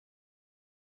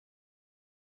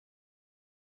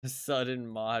Sudden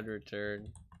mod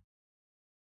return.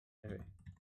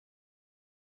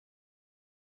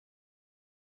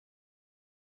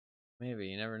 Maybe,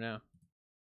 you never know.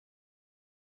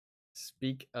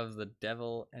 Speak of the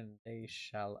devil and they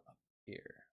shall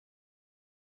appear.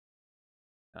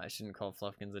 I shouldn't call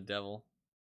Fluffkins a devil.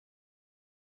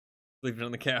 Sleeping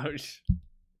on the couch.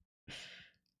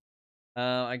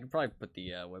 I could probably put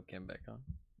the webcam back on.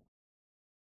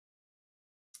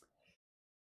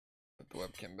 Put the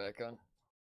webcam back on.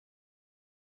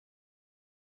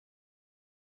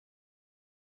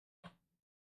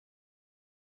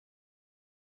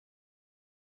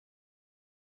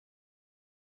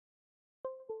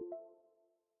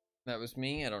 That was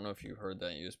me. I don't know if you heard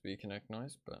that USB connect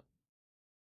noise, but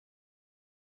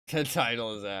the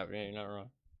title is app. Yeah, you're not wrong.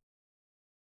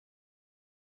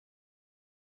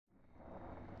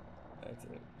 That's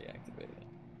it. Deactivated.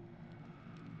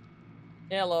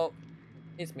 Hello,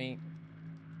 it's me.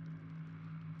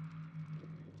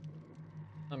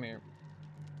 I'm here.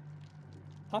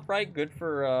 Top right, good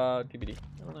for DBD.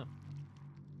 I don't know.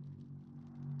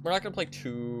 We're not gonna play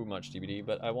too much DBD,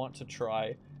 but I want to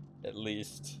try at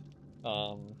least.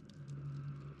 I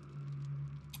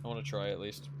want to try at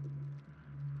least.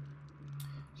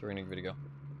 So we're gonna give it a go.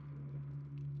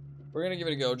 We're gonna give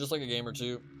it a go, just like a game or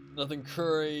two. Nothing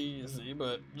crazy,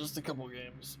 but just a couple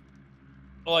games.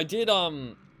 Oh, I did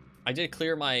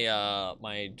clear my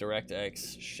my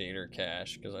DirectX shader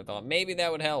cache because I thought maybe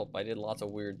that would help. I did lots of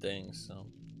weird things, so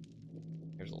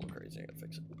here's a little crazy. I gotta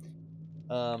fix it.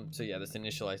 So yeah, this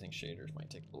initializing shaders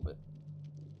might take a little bit.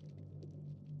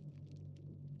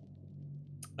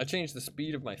 I changed the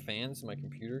speed of my fans in my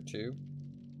computer too,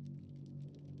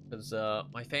 because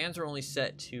my fans are only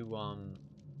set to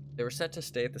they were set to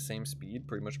stay at the same speed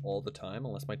pretty much all the time,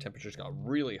 unless my temperatures got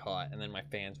really hot, and then my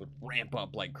fans would ramp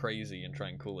up like crazy and try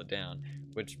and cool it down,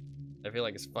 which I feel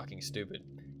like is fucking stupid.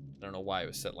 I don't know why it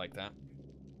was set like that.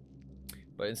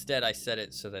 But instead I set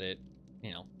it so that it,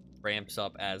 you know, ramps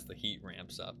up as the heat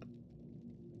ramps up.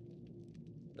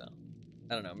 So,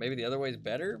 I don't know, maybe the other way is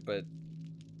better, but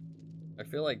I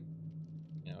feel like,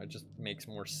 you know, it just makes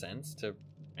more sense to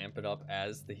ramp it up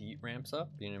as the heat ramps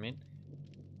up, you know what I mean?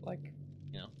 Like,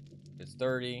 you know, it's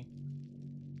 30,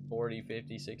 40,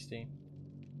 50, 60.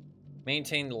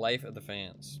 Maintain the life of the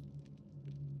fans.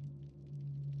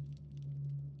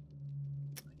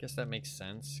 I guess that makes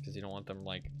sense, because you don't want them,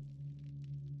 like...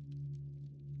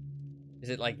 Is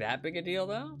it, like, that big a deal,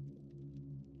 though?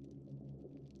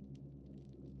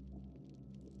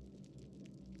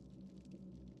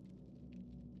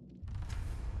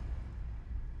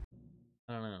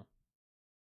 I don't know.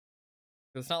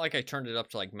 It's not like I turned it up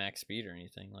to, like, max speed or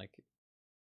anything. Like,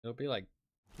 it'll be, like,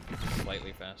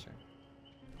 slightly faster.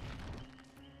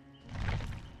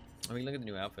 I mean, look at the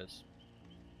new outfits.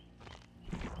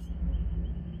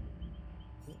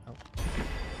 Oh.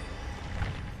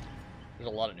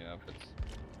 There's a lot of new outfits.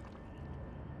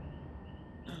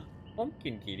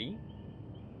 Pumpkin kitty.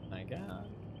 My god.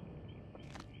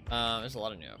 There's a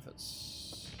lot of new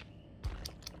outfits.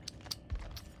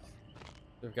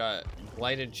 We've got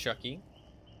Blighted Chucky.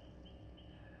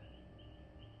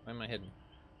 Why am I hidden?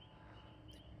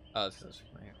 Oh, this is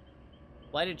right here.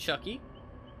 Blighted Chucky.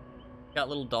 Got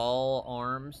little doll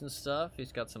arms and stuff.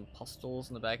 He's got some pustules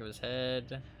in the back of his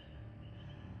head.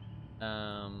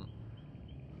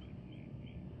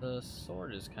 The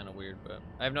sword is kind of weird, but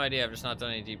I have no idea. I've just not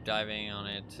done any deep diving on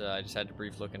it. I just had a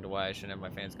brief look into why I shouldn't have my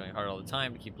fans going hard all the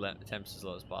time to keep the temps as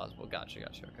low as possible. Gotcha,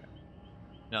 okay.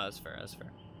 No, that's fair, Thank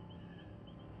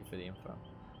you for the info.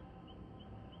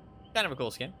 Kind of a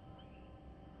cool skin.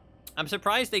 I'm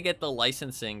surprised they get the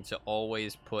licensing to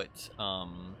always put,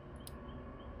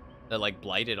 they're like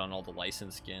Blighted on all the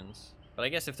licensed skins. But I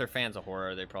guess if they're fans of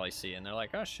horror, they probably see it and they're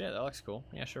like, oh shit, that looks cool.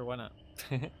 Yeah, sure, why not?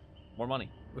 More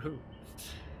money. Woohoo.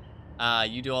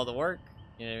 You do all the work.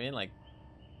 You know what I mean? Like,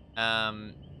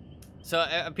 so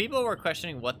people were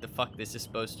questioning what the fuck this is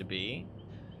supposed to be.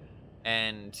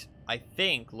 And I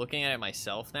think, looking at it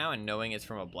myself now and knowing it's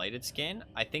from a Blighted skin,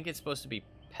 I think it's supposed to be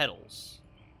petals.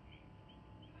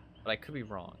 But I could be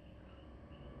wrong.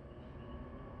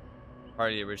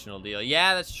 Part of the original deal.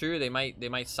 Yeah, that's true. They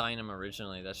might sign him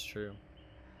originally. That's true.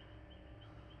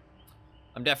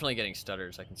 I'm definitely getting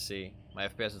stutters. I can see my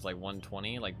FPS is like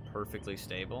 120, like perfectly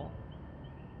stable.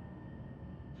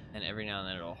 And every now and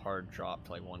then it'll hard drop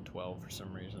to like 112 for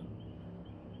some reason.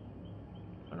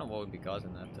 I don't know what would be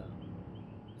causing that though.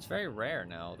 It's very rare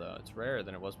now though. It's rarer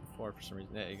than it was before for some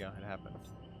reason. There you go. It happened.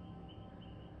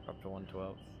 Up to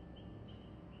 112.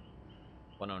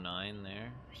 109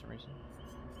 there for some reason.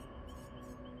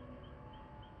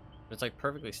 It's like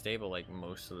perfectly stable like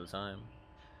most of the time.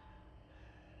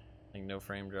 Like no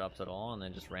frame drops at all, and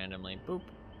then just randomly, boop.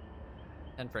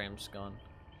 10 frames gone.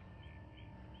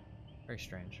 Very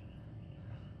strange.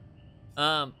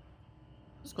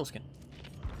 This is a cool skin.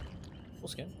 Cool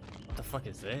skin. What the fuck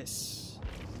is this?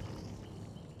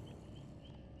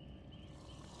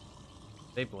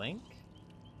 They blink?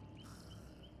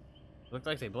 Looked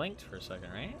like they blinked for a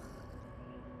second, right?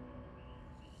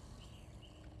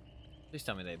 Please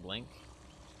tell me they blink.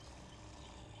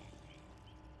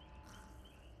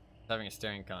 Having a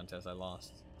staring contest, I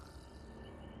lost.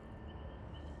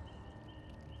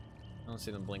 I don't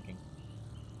see them blinking.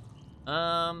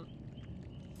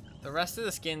 The rest of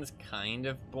the skin's kind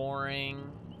of boring,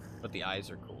 but the eyes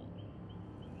are cool.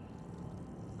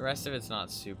 The rest of it's not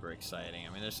super exciting.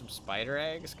 I mean, there's some spider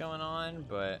eggs going on,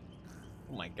 but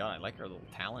oh my god, I like her little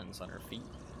talons on her feet.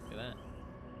 Look at that.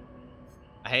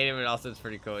 I hate it, but also it's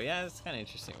pretty cool. Yeah, it's kind of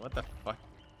interesting. What the fuck?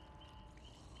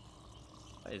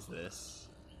 What is this?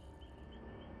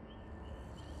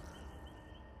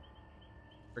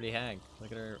 Pretty hag.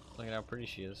 Look at her. Look at how pretty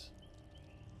she is.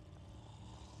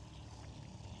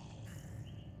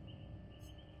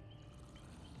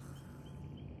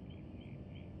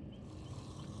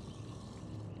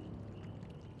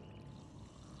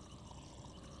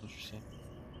 Interesting.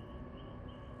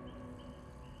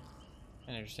 Kind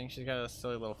of interesting. She's got a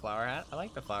silly little flower hat. I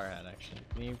like the flower hat, actually.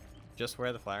 Can you just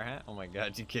wear the flower hat? Oh my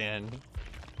god, you can.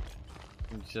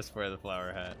 Just wear the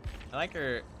flower hat. I like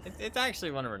her. It's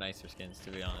actually one of her nicer skins,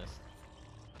 to be honest.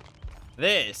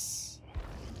 This.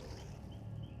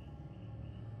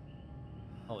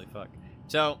 Holy fuck.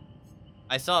 So,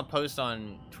 I saw a post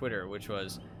on Twitter, which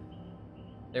was,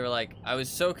 they were like, I was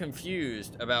so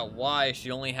confused about why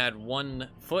she only had one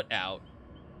foot out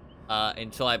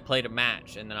until I played a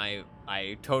match, and then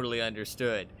I totally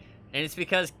understood. And it's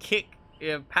because Pig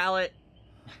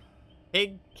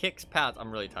kicks pallets. I'm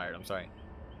really tired, I'm sorry.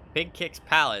 Pig kicks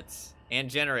pallets and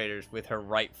generators with her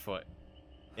right foot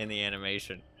in the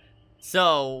animation.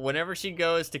 So, whenever she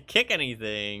goes to kick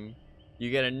anything,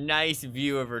 you get a nice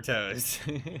view of her toes.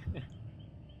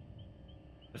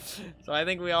 So I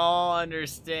think we all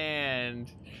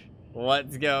understand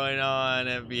what's going on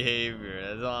at behavior.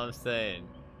 That's all I'm saying.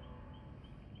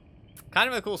 Kind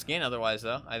of a cool skin otherwise,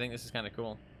 though. I think this is kind of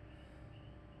cool.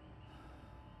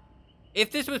 If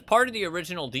this was part of the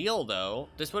original deal, though,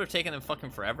 this would have taken them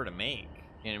fucking forever to make.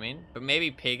 You know what I mean? But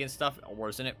maybe Pig and stuff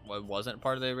wasn't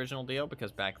part of the original deal,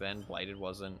 because back then Blighted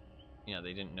wasn't, you know,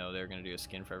 they didn't know they were going to do a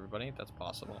skin for everybody. That's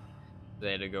possible.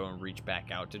 They had to go and reach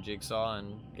back out to Jigsaw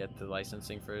and get the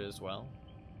licensing for it as well.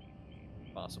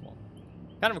 Possible.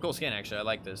 Kind of a cool skin, actually. I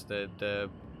like this. The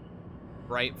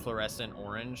bright fluorescent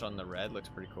orange on the red looks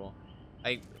pretty cool.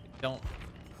 I don't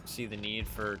see the need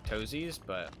for toesies,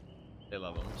 but they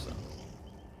love them, so.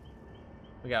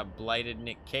 We got Blighted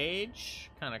Nick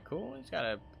Cage. Kind of cool. He's got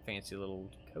a fancy little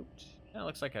coat. That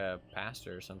looks like a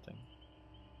pastor or something.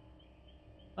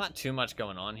 Not too much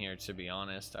going on here, to be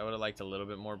honest. I would have liked a little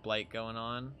bit more blight going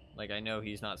on. Like, I know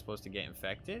he's not supposed to get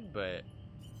infected, but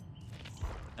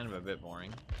kind of a bit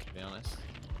boring, to be honest.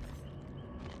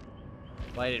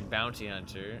 Blighted Bounty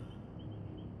Hunter.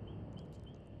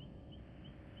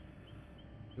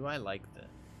 Do I like this?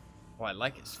 Oh, I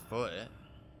like his foot.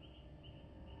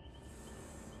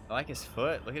 I like his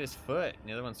foot. Look at his foot. And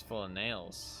the other one's full of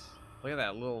nails. Look at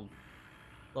that little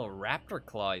raptor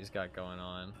claw he's got going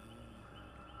on.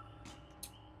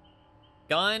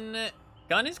 Gun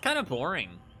is kind of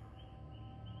boring.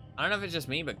 I don't know if it's just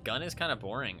me, but gun is kind of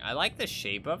boring. I like the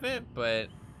shape of it, but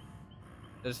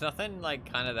there's nothing like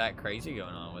kind of that crazy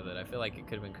going on with it. I feel like it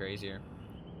could have been crazier.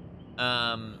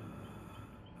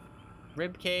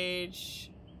 Ribcage.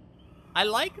 I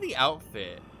like the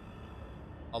outfit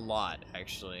a lot,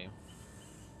 actually.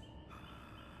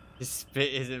 His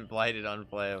spit isn't blighted,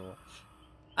 unplayable.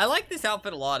 I like this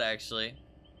outfit a lot, actually,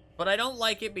 but I don't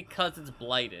like it because it's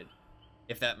blighted,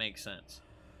 if that makes sense.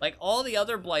 Like, all the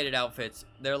other blighted outfits,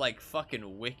 they're like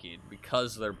fucking wicked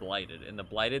because they're blighted, and the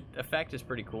blighted effect is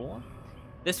pretty cool.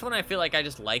 This one, I feel like I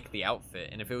just like the outfit,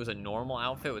 and if it was a normal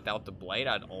outfit without the blight,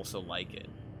 I'd also like it.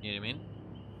 You know what I mean?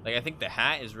 Like, I think the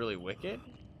hat is really wicked,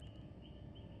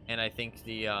 and I think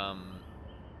the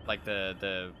like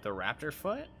the raptor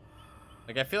foot,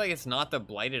 like, I feel like it's not the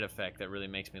blighted effect that really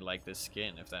makes me like this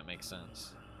skin, if that makes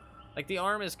sense. Like, the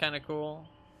arm is kind of cool.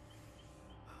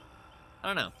 I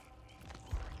don't know.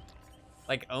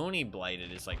 Like, Oni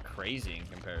blighted is like crazy in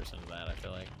comparison to that, I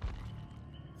feel like.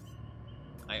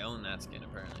 I own that skin,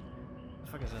 apparently. What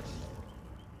the fuck is this?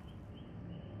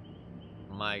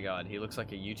 My god, he looks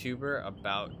like a YouTuber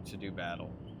about to do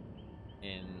battle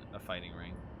in a fighting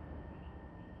ring.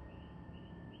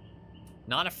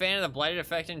 Not a fan of the blighted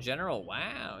effect in general.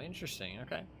 Wow, interesting.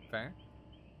 Okay, fair.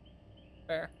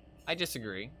 Fair. I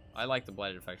disagree. I like the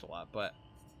blighted effect a lot, but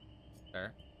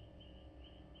fair.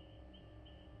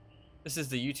 This is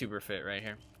the YouTuber fit right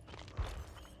here.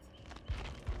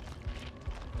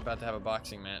 I'm about to have a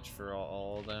boxing match for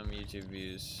all them YouTube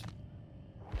views.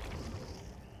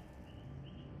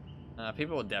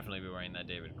 People will definitely be wearing that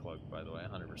David cloak, by the way,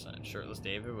 100%. Shirtless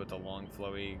David with a long,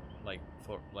 flowy, like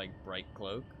bright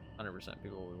cloak. 100%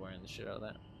 people will be wearing the shit out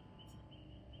of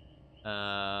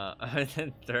that.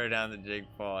 Throw down the Jake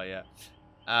Paul, yeah.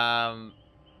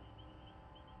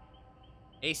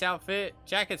 Ace outfit,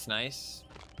 jacket's nice,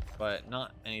 but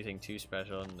not anything too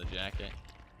special in the jacket.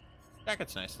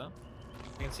 Jacket's nice though.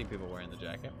 I can see people wearing the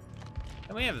jacket.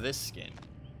 And we have this skin.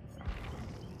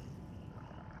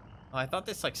 Oh, I thought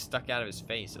this like stuck out of his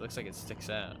face. It looks like it sticks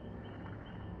out.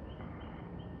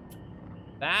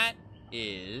 That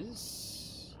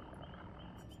is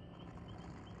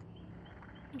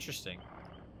interesting.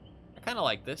 I kind of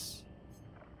like this.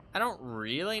 I don't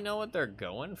really know what they're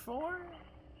going for,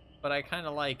 but I kind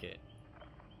of like it.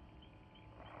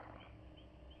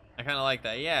 I kind of like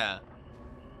that, yeah.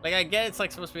 Like, I get it's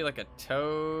like supposed to be like a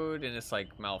toad, and it's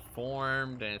like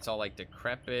malformed, and it's all like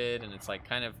decrepit, and it's like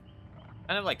kind of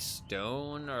like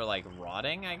stone or like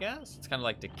rotting, I guess. It's kind of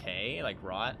like decay, like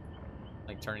rot,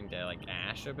 like turning to like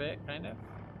ash a bit, kind of.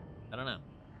 I don't know,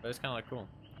 but it's kind of like cool.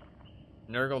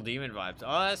 Nurgle demon vibes.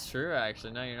 Oh, that's true,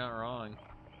 actually. No, you're not wrong.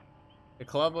 The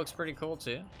club looks pretty cool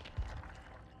too.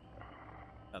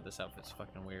 Oh, this outfit's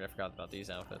fucking weird. I forgot about these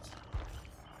outfits.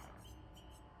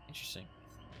 Interesting.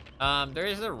 There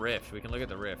is a rift. We can look at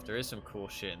the rift. There is some cool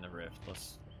shit in the rift.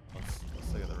 Let's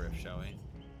look at the rift, shall we?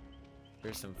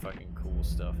 There's some fucking cool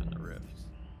stuff in the rift.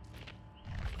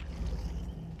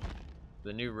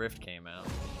 The new rift came out.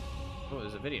 Oh,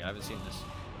 there's a video. I haven't seen this.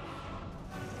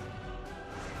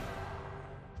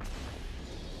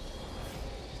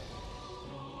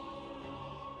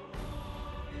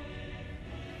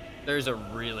 There's a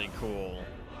really cool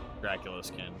Dracula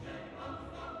skin.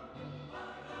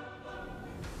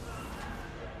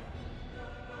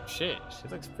 Shit, she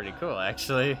looks pretty cool,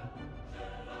 actually.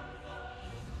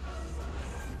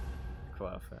 Cool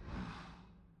outfit.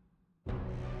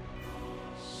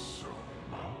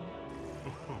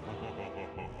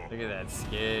 Look at that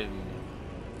skin.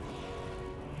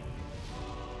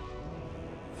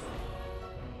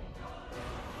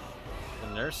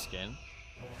 The nurse skin.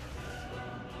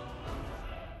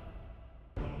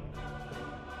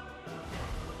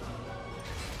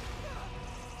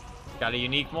 Got a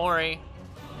unique Mori.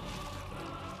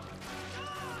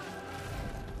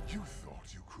 You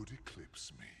thought you could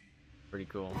eclipse me. Pretty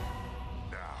cool.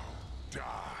 Now die.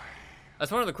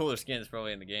 That's one of the cooler skins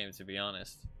probably in the game, to be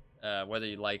honest. Whether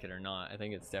you like it or not, I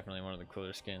think it's definitely one of the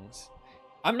cooler skins.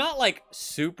 I'm not like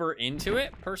super into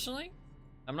it personally.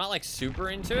 I'm not like super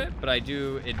into it, but I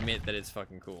do admit that it's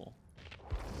fucking cool.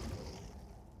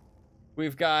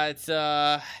 We've got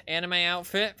anime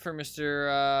outfit for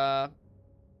Mr.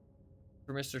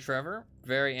 Trevor.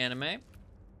 Very anime.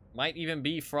 Might even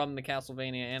be from the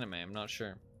Castlevania anime. I'm not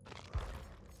sure.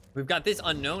 We've got this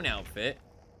unknown outfit.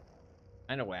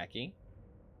 Kind of wacky.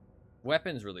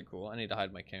 Weapon's really cool. I need to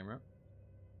hide my camera.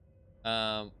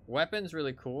 Weapon's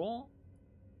really cool.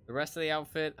 The rest of the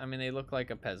outfit, I mean, they look like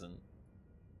a peasant.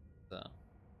 So,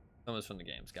 someone's from the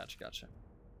games. Gotcha, gotcha.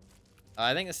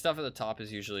 I think the stuff at the top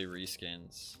is usually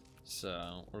reskins.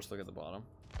 So, we'll just look at the bottom.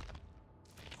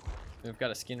 We've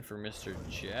got a skin for Mr.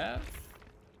 Jeff.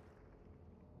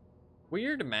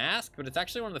 Weird mask, but it's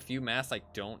actually one of the few masks I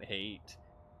don't hate.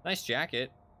 Nice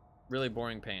jacket. Really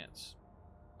boring pants.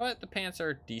 But the pants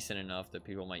are decent enough that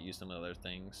people might use them in other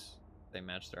things. They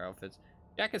match their outfits.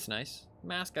 Jacket's nice.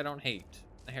 Mask I don't hate.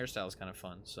 The hairstyle is kind of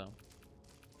fun, so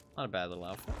not a bad little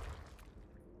outfit.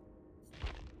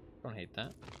 Don't hate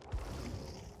that.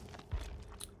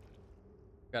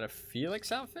 Got a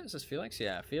Felix outfit? Is this Felix?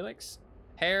 Yeah, Felix.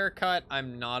 Haircut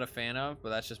I'm not a fan of, but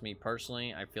that's just me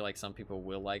personally. I feel like some people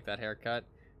will like that haircut.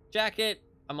 Jacket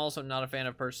I'm also not a fan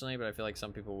of personally, but I feel like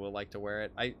some people will like to wear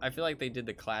it. I feel like they did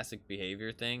the classic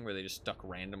behavior thing where they just stuck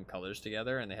random colors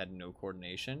together and they had no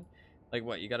coordination. Like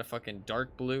what, you got a fucking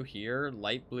dark blue here,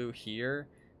 light blue here,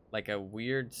 like a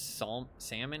weird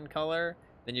salmon color,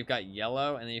 then you've got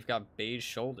yellow, and then you've got beige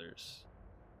shoulders.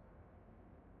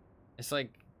 It's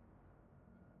like,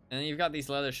 and then you've got these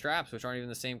leather straps which aren't even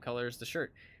the same color as the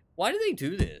shirt. Why do they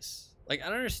do this? Like, I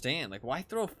don't understand. Like, why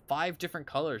throw 5 different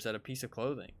colors at a piece of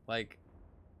clothing? Like,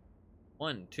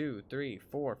 1, 2, 3,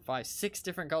 4, 5, 6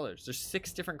 different colors. There's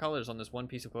 6 different colors on this one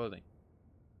piece of clothing.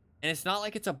 And it's not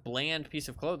like it's a bland piece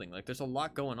of clothing. Like, there's a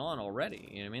lot going on already.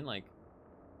 You know what I mean? Like,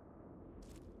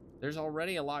 there's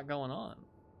already a lot going on.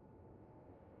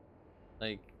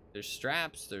 Like, there's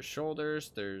straps, there's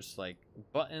shoulders, there's like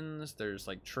buttons, there's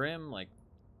like trim, like,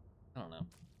 I don't know.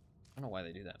 I don't know why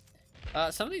they do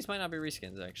that. Some of these might not be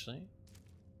reskins, actually.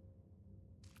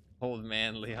 Old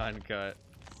man Leon cut.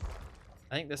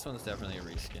 I think this one's definitely a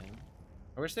reskin.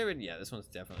 I wish they would, yeah, this one's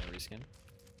definitely a reskin.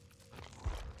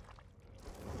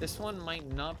 This one might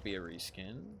not be a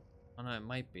reskin. Oh no, it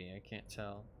might be, I can't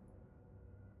tell.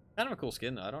 Kind of a cool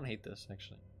skin though, I don't hate this,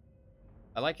 actually.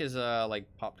 I like his, like,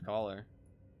 popped collar.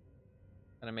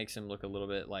 Kind of makes him look a little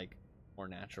bit, like, more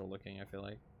natural looking, I feel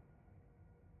like.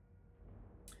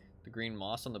 The green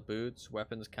moss on the boots,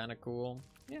 weapons kind of cool.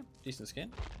 Yeah, decent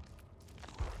skin.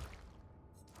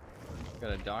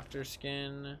 Got a doctor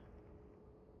skin.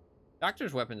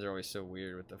 Doctor's weapons are always so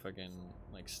weird with the fucking,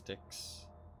 like, sticks.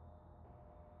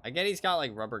 I get he's got,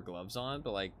 like, rubber gloves on,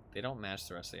 but, like, they don't match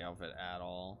the rest of the outfit at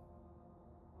all.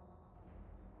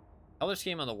 Color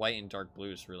scheme on the white and dark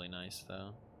blue is really nice,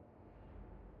 though.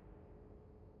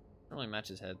 Doesn't really match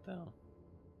his head, though.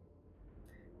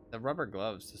 The rubber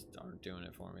gloves just aren't doing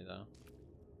it for me, though.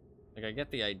 Like, I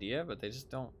get the idea, but they just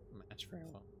don't match very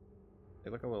well.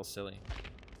 They look a little silly.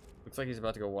 Looks like he's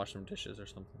about to go wash some dishes or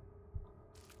something.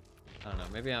 I don't know.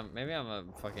 Maybe I'm a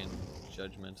fucking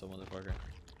judgmental motherfucker.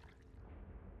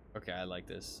 Okay, I like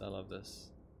this. I love this.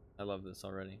 I love this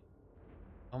already.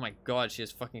 Oh my god, she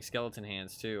has fucking skeleton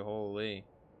hands too. Holy.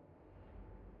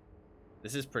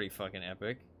 This is pretty fucking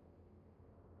epic.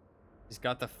 He's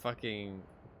got the fucking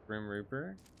Grim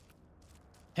Reaper.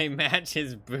 They match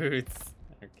his boots.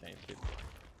 Okay, dude.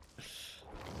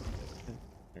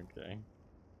 Okay.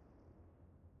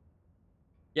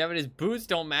 Yeah, but his boots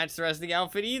don't match the rest of the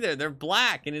outfit either. They're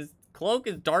black and his cloak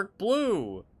is dark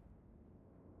blue.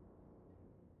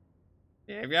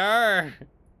 Savior!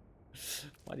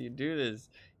 Why do you do this?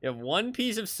 You have one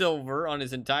piece of silver on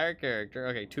his entire character.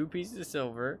 Okay, 2 pieces of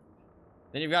silver.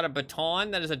 Then you've got a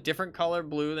baton that is a different color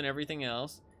blue than everything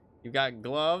else. You've got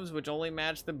gloves, which only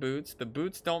match the boots. The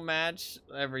boots don't match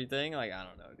everything. Like, I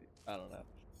don't know, dude. I don't know.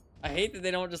 I hate that they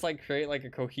don't just, like, create, like, a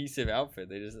cohesive outfit.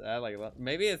 They just add, like,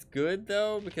 maybe it's good,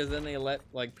 though, because then they let,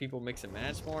 like, people mix and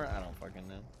match more. I don't fucking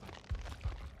know.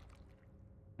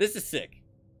 This is sick.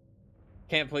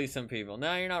 Can't please some people.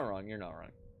 No, you're not wrong. You're not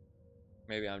wrong.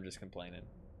 Maybe I'm just complaining.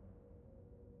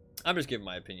 I'm just giving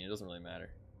my opinion. It doesn't really matter.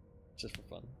 It's just for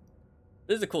fun.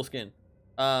 This is a cool skin.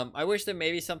 I wish that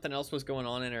maybe something else was going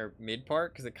on in her mid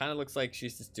part, because it kind of looks like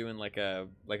she's just doing like a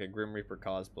Grim Reaper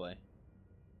cosplay.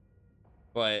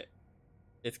 But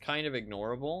it's kind of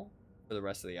ignorable for the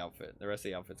rest of the outfit. The rest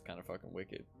of the outfit's kind of fucking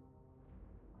wicked.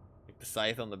 Like the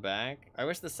scythe on the back. I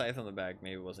wish the scythe on the back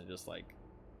maybe wasn't just like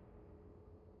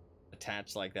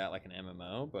attached like that, like an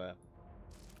MMO, but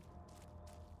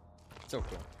so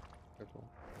cool. So cool.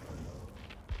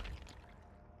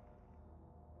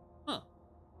 Huh.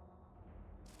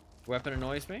 Weapon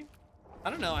annoys me? I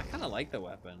don't know. I kind of like the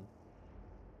weapon.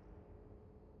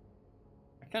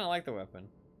 I kind of like the weapon.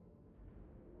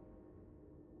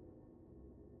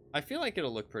 I feel like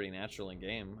it'll look pretty natural in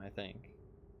game, I think.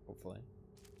 Hopefully.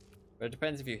 But it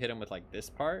depends if you hit him with like this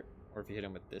part or if you hit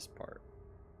him with this part.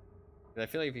 I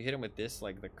feel like if you hit him with this,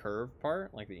 like the curved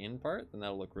part, like the end part, then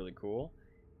that'll look really cool.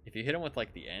 If you hit him with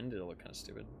like the end, it'll look kind of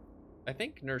stupid. I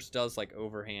think Nurse does like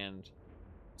overhand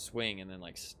swing and then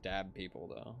like stab people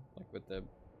though, like with the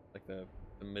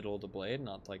middle of the blade,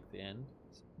 not like the end.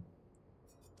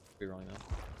 Could be wrong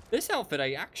though. This outfit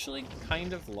I actually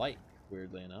kind of like,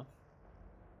 weirdly enough.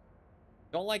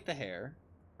 Don't like the hair,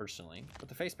 personally, but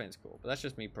the face paint's cool. But that's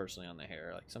just me personally on the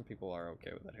hair. Like some people are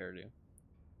okay with that hairdo.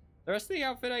 The rest of the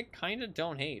outfit I kind of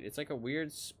don't hate. It's like a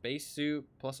weird spacesuit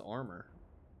plus armor.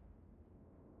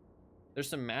 There's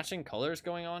some matching colors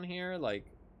going on here, like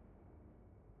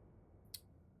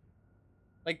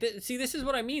see, this is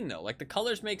what I mean though. Like the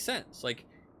colors make sense. Like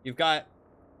you've got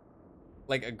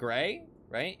like a gray,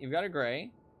 right? You've got a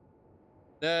gray.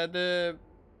 There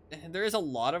is a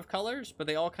lot of colors, but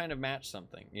they all kind of match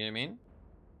something. You know what I mean?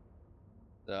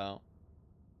 So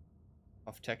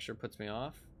off texture puts me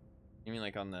off. You mean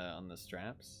like on the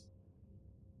straps?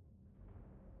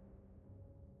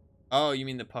 Oh, you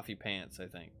mean the puffy pants, I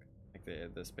think.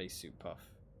 Like the spacesuit puff.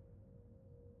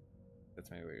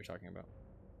 That's maybe what you're talking about.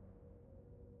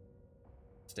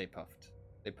 Stay puffed.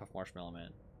 Stay puffed Marshmallow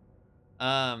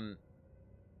Man.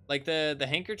 Like the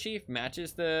handkerchief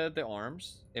matches the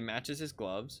arms. It matches his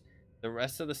gloves. The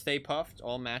rest of the Stay Puffed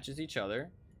all matches each other.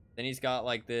 Then he's got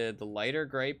like the lighter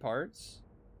gray parts.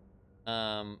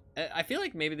 I feel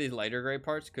like maybe these lighter gray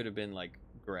parts could have been like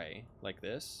gray, like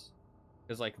this.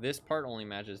 Because like this part only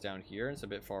matches down here. It's a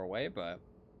bit far away, but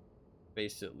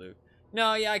spacesuit Luke.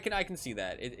 No, yeah, I can see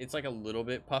that. It's like a little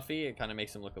bit puffy. It kind of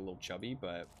makes him look a little chubby,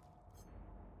 but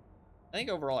I think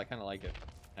overall I kind of like it,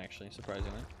 actually,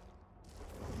 surprisingly.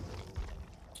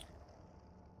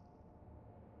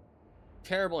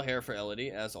 Terrible hair for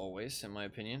Elodie, as always, in my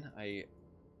opinion. I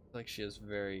feel like she has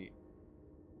very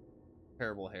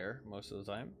terrible hair most of the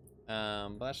time.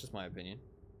 But that's just my opinion.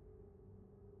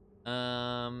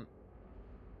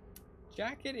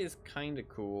 Jacket is kind of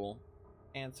cool.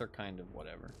 Pants are kind of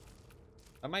whatever.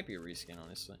 That might be a reskin,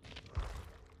 honestly.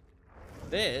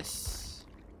 This...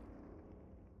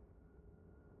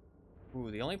 Ooh,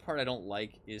 the only part I don't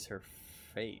like is her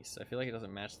face. I feel like it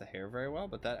doesn't match the hair very well,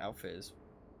 but that outfit is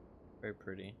very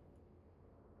pretty.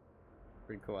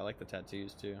 Pretty cool. I like the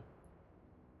tattoos, too.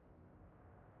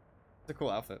 It's a cool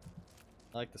outfit.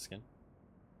 I like the skin.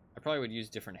 I probably would use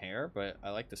different hair, but I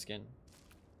like the skin.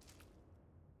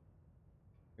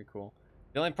 Pretty cool.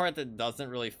 The only part that doesn't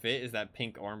really fit is that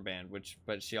pink armband,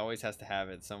 but she always has to have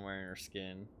it somewhere in her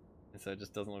skin. And so it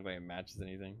just doesn't look like it matches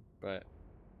anything. But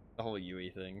the whole Yui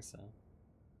thing, so.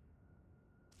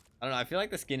 I don't know, I feel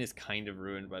like the skin is kind of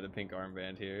ruined by the pink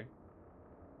armband here.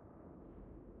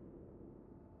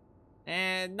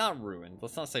 And not ruined.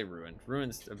 Let's not say ruined.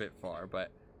 Ruined's a bit far, but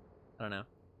I don't know.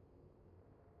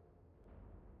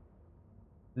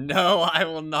 No, I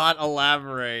will not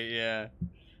elaborate. Yeah.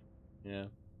 Yeah.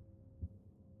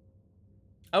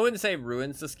 I wouldn't say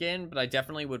ruins the skin, but I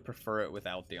definitely would prefer it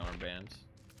without the armband.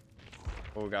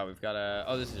 Oh god, we've got a...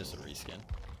 Oh, this is just a reskin.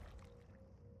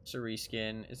 It's a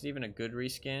reskin. Is it even a good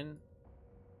reskin?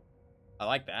 I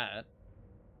like that.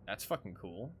 That's fucking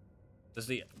cool. Does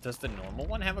the normal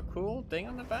one have a cool thing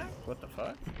on the back? What the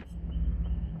fuck?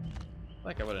 I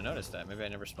like I would have noticed that. Maybe I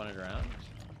never spun it around.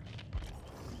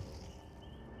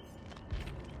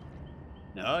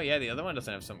 No, yeah, the other one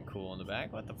doesn't have something cool on the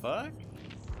back. What the fuck?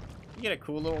 You get a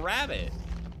cool little rabbit.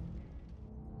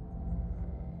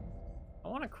 I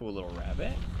want a cool little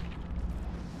rabbit.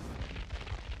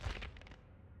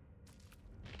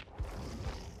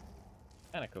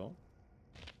 Kinda cool.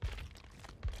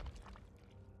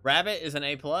 Rabbit is an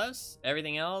A+.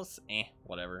 Everything else,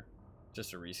 whatever.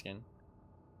 Just a reskin.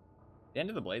 The end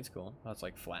of the blade's cool. Oh, it's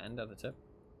like flattened at the tip.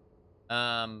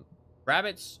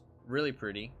 Rabbit's really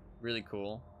pretty. Really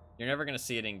cool. You're never gonna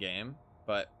see it in game,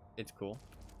 but it's cool.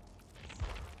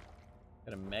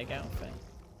 Got a Meg outfit.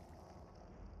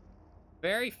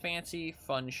 Very fancy,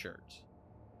 fun shirt.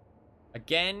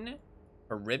 Again,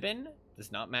 her ribbon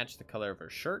does not match the color of her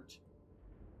shirt.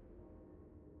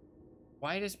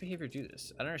 Why does behavior do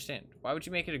this? I don't understand. Why would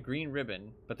you make it a green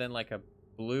ribbon, but then like a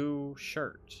blue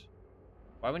shirt?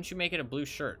 Why wouldn't you make it a blue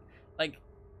shirt? Like,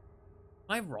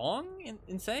 am I wrong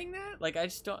in saying that? Like, I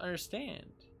just don't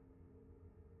understand.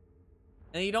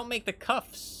 And you don't make the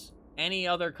cuffs any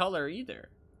other color either.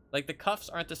 Like, the cuffs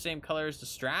aren't the same color as the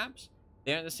straps.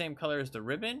 They aren't the same color as the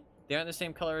ribbon. They aren't the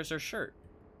same color as her shirt.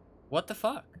 What the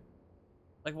fuck?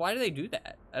 Like, why do they do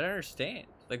that? I don't understand.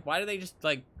 Like, why do they just,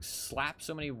 like, slap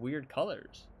so many weird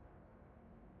colors?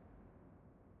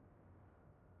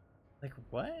 Like,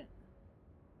 what?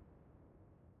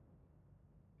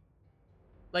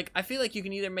 Like, I feel like you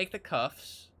can either make the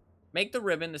cuffs, make the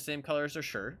ribbon the same color as her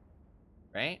shirt,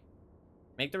 right?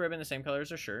 Make the ribbon the same color as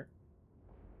her shirt.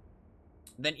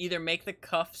 Then either make the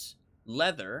cuffs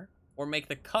leather or make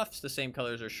the cuffs the same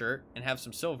color as her shirt and have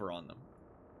some silver on them.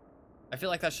 I feel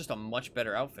like that's just a much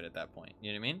better outfit at that point.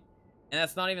 You know what I mean? And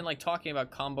that's not even like talking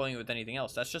about comboing it with anything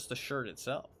else. That's just the shirt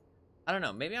itself. I don't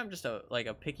know. Maybe I'm just a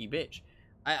picky bitch.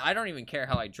 I don't even care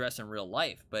how I dress in real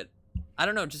life, but I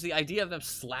don't know. Just the idea of them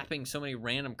slapping so many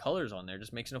random colors on there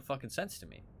just makes no fucking sense to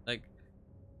me. Like,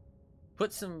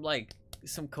 put some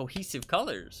cohesive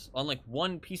colors on like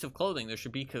one piece of clothing. There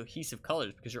should be cohesive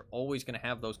colors because you're always going to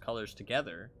have those colors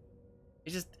together.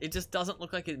 It just doesn't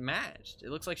look like it matched. It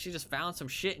looks like she just found some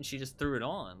shit and she just threw it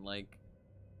on. Like,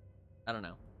 I don't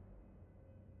know.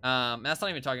 That's not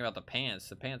even talking about the pants.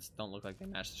 The pants don't look like they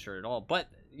match the shirt at all. But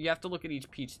you have to look at each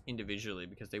piece individually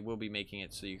because they will be making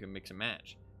it so you can mix and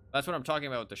match. That's what I'm talking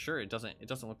about with the shirt. It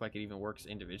doesn't look like it even works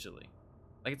individually.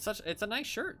 Like, it's a nice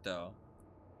shirt though.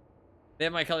 They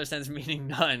have my color sense, meaning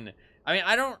none. I mean,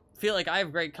 I don't feel like I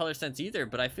have great color sense either,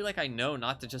 but I feel like I know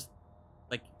not to just,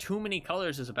 like, too many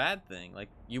colors is a bad thing. Like,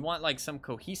 you want, like, some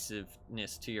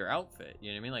cohesiveness to your outfit,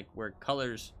 you know what I mean? Like, where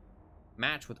colors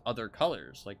match with other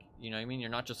colors. Like, you know what I mean?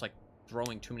 You're not just, like,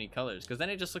 throwing too many colors, because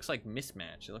then it just looks like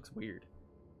mismatch. It looks weird.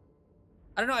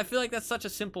 I don't know, I feel like that's such a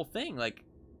simple thing. Like,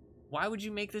 why would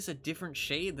you make this a different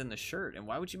shade than the shirt? And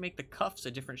why would you make the cuffs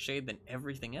a different shade than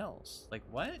everything else? Like,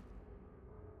 what?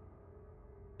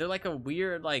 They're like a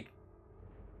weird, like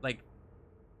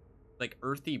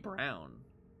earthy brown.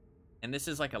 And this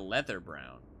is like a leather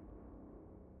brown.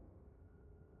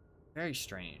 Very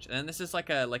strange. And then this is like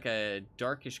a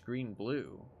darkish green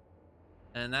blue.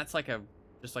 And that's like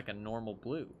just like a normal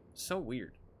blue. So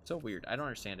weird. So weird. I don't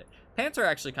understand it. Pants are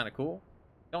actually kind of cool.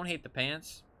 Don't hate the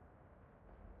pants.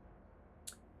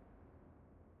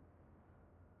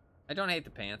 I don't hate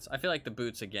the pants. I feel like the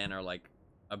boots again are like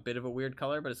a bit of a weird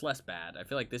color, but it's less bad. I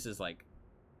feel like this is like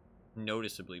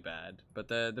noticeably bad, but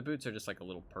the boots are just like a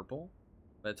little purple,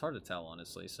 but it's hard to tell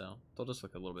honestly, so they'll just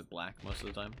look a little bit black most of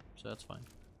the time, so that's fine.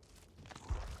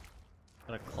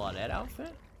 Got a Claudette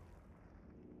outfit.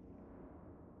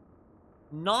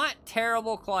 Not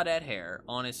terrible Claudette hair,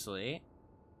 honestly.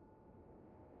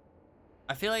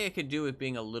 I feel like I could do with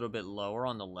being a little bit lower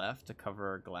on the left to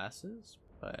cover her glasses,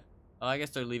 but oh, I guess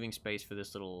they're leaving space for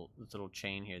this little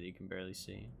chain here that you can barely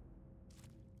see.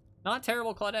 Not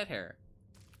terrible Claudette hair,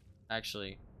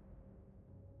 actually.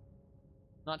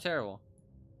 Not terrible.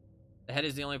 The head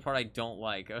is the only part I don't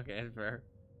like. Okay, fair.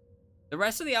 The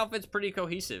rest of the outfit's pretty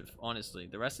cohesive, honestly.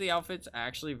 The rest of the outfit's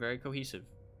actually very cohesive.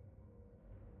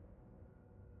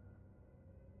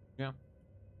 Yeah.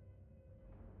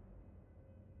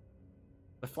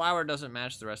 The flower doesn't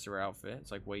match the rest of her outfit.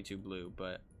 It's like way too blue,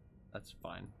 but that's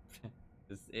fine.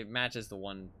 It matches the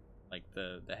one, like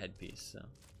the headpiece, so.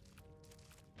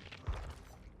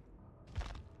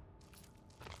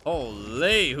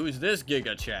 Holy, who's this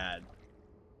Giga Chad?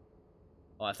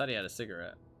 Oh, I thought he had a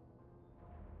cigarette.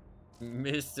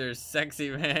 Mr. Sexy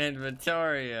Man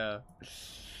Vittorio.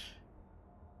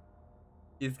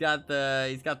 He's got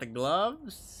the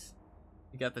gloves.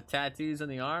 You got the tattoos on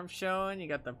the arm showing. You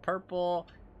got the purple.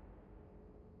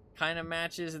 Kind of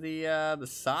matches the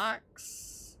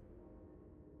socks.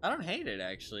 I don't hate it,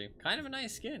 actually. Kind of a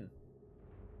nice skin,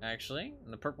 actually.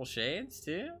 And the purple shades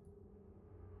too.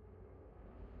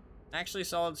 Actually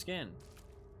solid skin.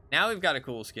 Now we've got a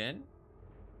cool skin.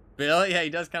 Bill? Yeah, he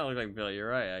does kind of look like Bill. You're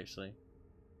right, actually.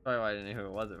 Probably why I didn't know who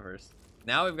it was at first.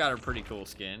 Now we've got a pretty cool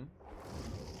skin.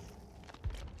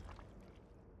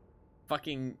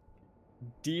 Fucking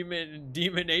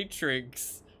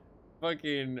demonatrix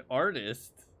fucking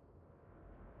artist.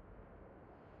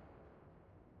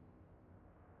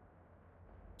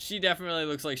 She definitely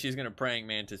looks like she's gonna praying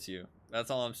mantis you. That's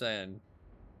all I'm saying.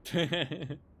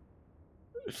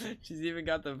 She's even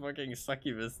got the fucking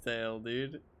succubus tail,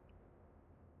 dude.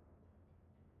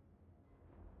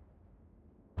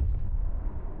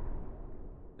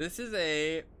 This is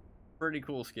a pretty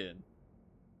cool skin.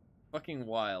 Fucking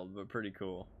wild, but pretty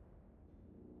cool.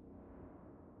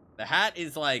 The hat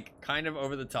is like kind of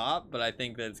over the top, but I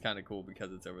think that it's kind of cool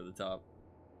because it's over the top.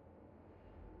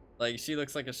 Like, she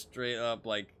looks like a straight up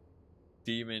like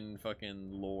demon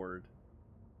fucking lord.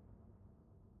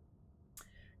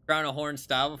 Crown of Horn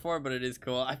style before, but it is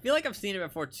cool. I feel like I've seen it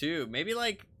before too. Maybe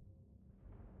like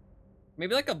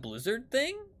a Blizzard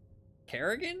thing?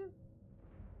 Kerrigan?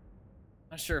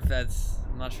 I'm not sure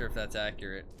if that's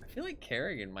accurate. I feel like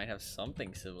Kerrigan might have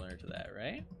something similar to that,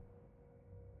 right?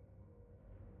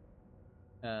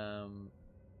 I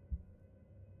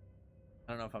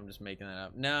don't know if I'm just making that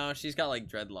up. No, she's got like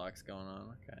dreadlocks going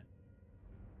on. Okay.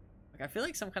 Like, I feel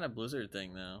like some kind of Blizzard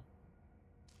thing though.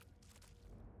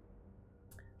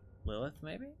 Lilith,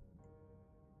 maybe?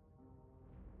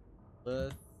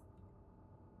 Lilith.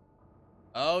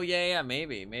 Oh yeah,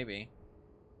 maybe.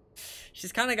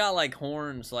 She's kind of got like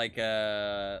horns, like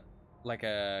a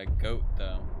goat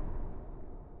though.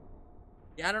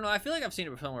 Yeah, I don't know. I feel like I've seen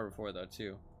it somewhere before though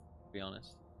too, to be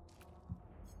honest.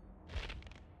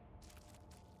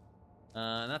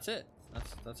 And that's it.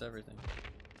 That's everything.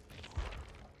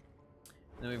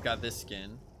 Then we've got this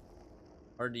skin.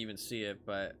 Hard to even see it,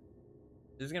 but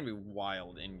this is gonna be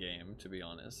wild in game, to be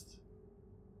honest.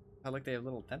 I like they have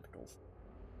little tentacles.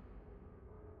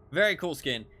 Very cool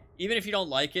skin. Even if you don't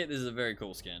like it, this is a very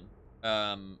cool skin.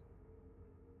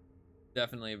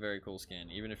 Definitely a very cool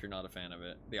skin, even if you're not a fan of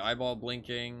it. The eyeball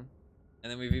blinking,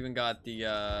 and then we've even got the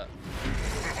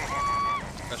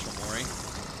special Mori.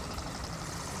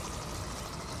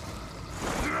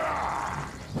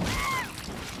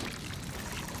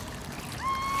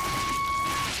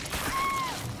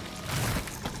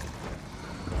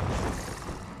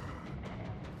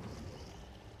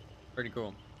 Pretty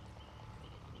cool.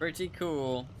 Pretty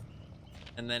cool.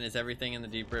 And then is everything in the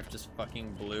Deep Rift just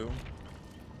fucking blue?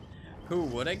 Who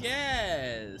would have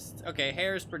guessed? Okay,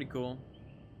 hair is pretty cool.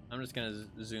 I'm just gonna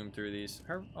zoom through these.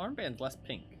 Her armband's less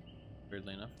pink,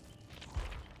 weirdly enough.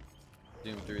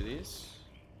 Zoom through these.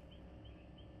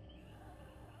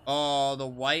 Oh, the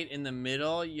white in the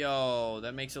middle? Yo,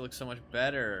 that makes it look so much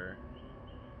better.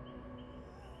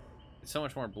 It's so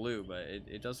much more blue, but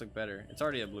it does look better. It's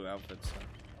already a blue outfit, so.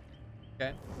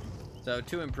 Okay. So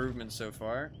 2 improvements so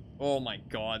far. Oh my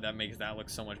god, that makes that look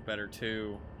so much better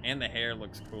too. And the hair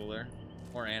looks cooler.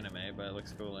 More anime, but it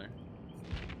looks cooler.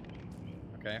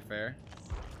 Okay, fair.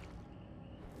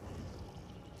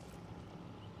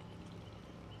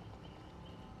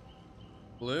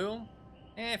 Blue?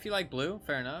 Eh, if you like blue,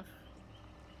 fair enough.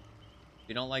 If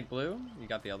you don't like blue, you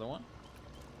got the other one.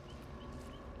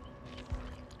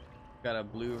 Got a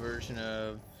blue version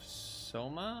of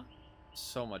Soma.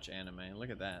 So much anime. Look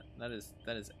at that. That is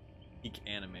peak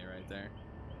anime right there.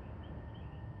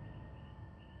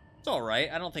 It's all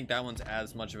right. I don't think that one's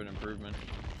as much of an improvement,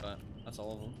 but that's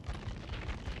all of them.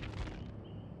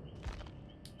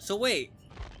 So wait,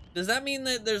 does that mean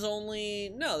that there's only...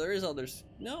 No, there is others.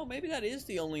 No, maybe that is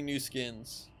the only new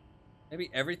skins. Maybe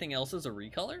everything else is a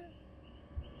recolor?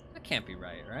 That can't be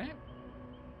right, right?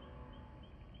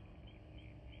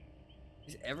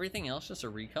 Is everything else just a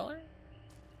recolor?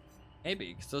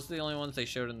 Maybe, because those are the only ones they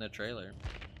showed in the trailer.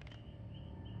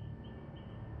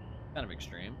 Kind of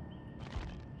extreme.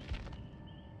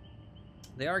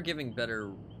 They are giving better,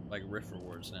 like, rift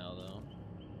rewards now, though.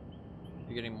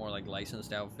 You're getting more, like,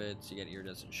 licensed outfits. You get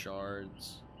iridescent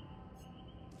shards.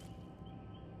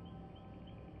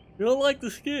 You don't like the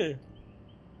skin?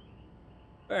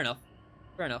 Fair enough.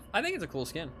 Fair enough. I think it's a cool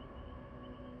skin.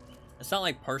 It's not,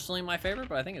 like, personally my favorite,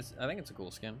 but I think it's a cool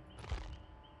skin.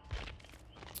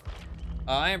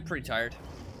 I am pretty tired.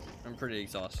 I'm pretty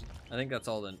exhausted. I think that's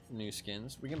all the new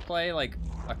skins. We can play like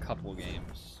a couple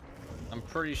games. I'm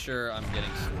pretty sure I'm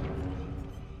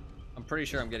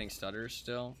getting stutters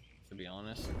still, to be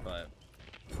honest, but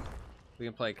we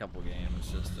can play a couple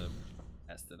games just to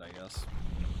test it, I guess.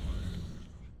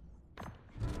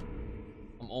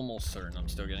 I'm almost certain I'm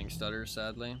still getting stutters,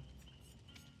 sadly.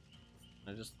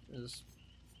 It's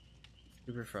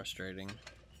super frustrating.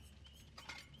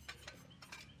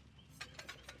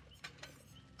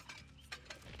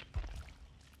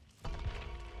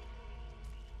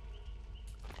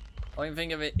 All I can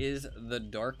think of it is the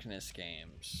Darkness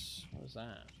games. What was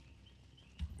that?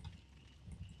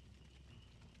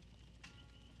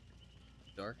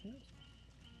 Darkness?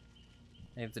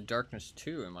 I have the Darkness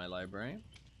 2 in my library.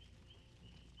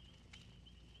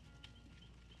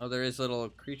 Oh, there is little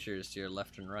creatures to your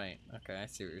left and right. Okay, I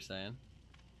see what you're saying.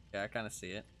 Yeah, I kind of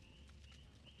see it.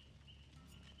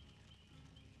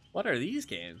 What are these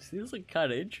games? These look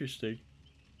kind of interesting.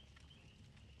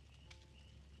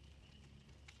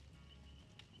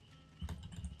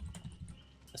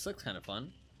 This looks kind of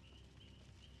fun.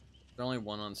 There's only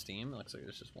one on Steam. It looks like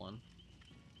there's just one.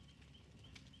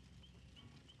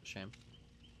 Shame.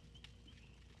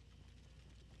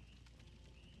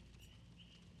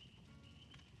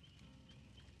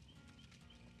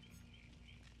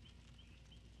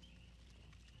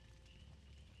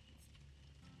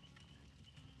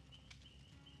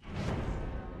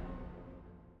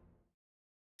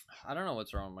 I don't know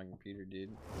what's wrong with my computer,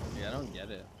 dude. Yeah, I don't get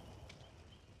it.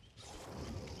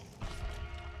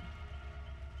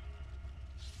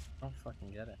 I don't fucking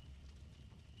get it.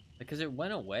 Because it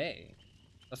went away.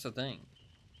 That's the thing.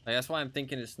 Like, that's why I'm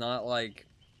thinking it's not like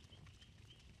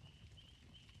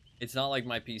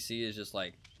my PC is just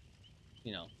like,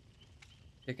 you know,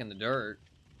 kicking the dirt,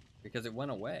 because it went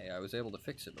away. I was able to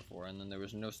fix it before, and then there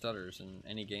was no stutters in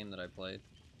any game that I played.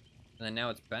 And then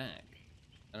now it's back.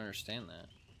 I don't understand that.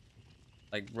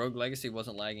 Like, Rogue Legacy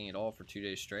wasn't lagging at all for 2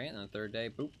 days straight, and then the third day,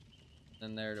 boop,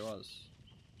 and there it was.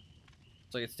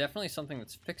 So it's definitely something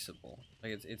that's fixable.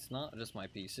 Like, it's not just my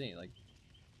PC. Like,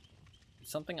 it's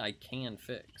something I can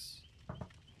fix.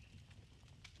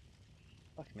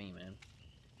 Fuck me, man.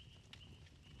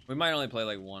 We might only play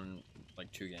like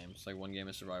 2 games. Like 1 game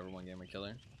of Survivor, 1 game of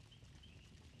Killer.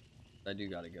 I do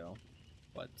gotta go,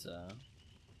 but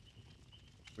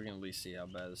we can at least see how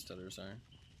bad the stutters are.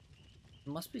 It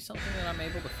must be something that I'm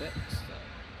able to fix, so.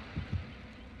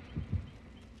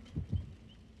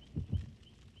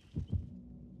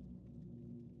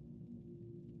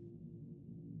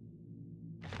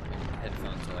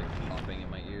 Headphones are like popping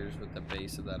in my ears with the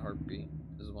bass of that heartbeat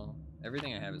as well.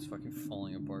 Everything I have is fucking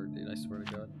falling apart, dude. I swear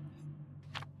to God.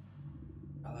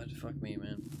 God, fuck me,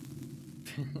 man.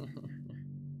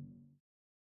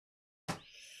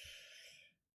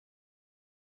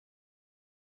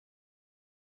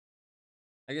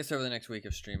 I guess over the next week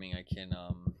of streaming, I can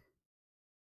try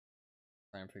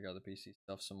and figure out the PC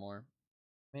stuff some more.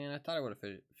 Man, I thought I would have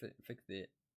fixed it.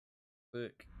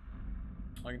 Fuck.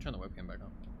 Oh, I can turn the webcam back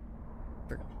on.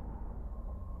 There we go.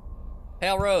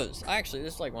 Pale Rose. Actually,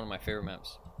 this is like one of my favorite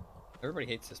maps. Everybody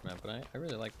hates this map, but I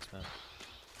really like this map.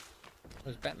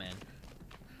 Where's Batman?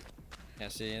 Yeah,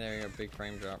 see, there you go. Big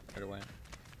frame drop right away.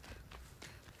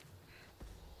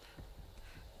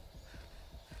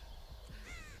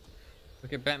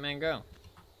 Look at Batman go.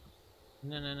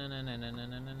 No, no, no, no, no, no, no,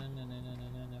 no, no, no, no, no,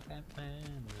 no, no,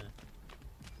 Batman.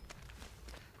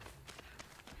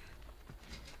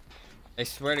 I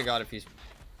swear to God, if he's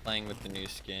playing with the new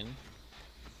skin.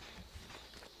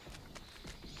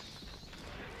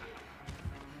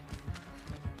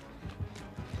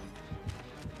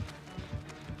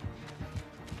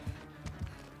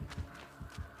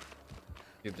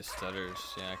 Dude, the stutters.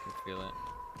 Yeah, I can feel it.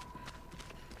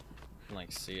 I can,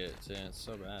 like, see it. Yeah, it's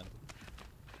so bad.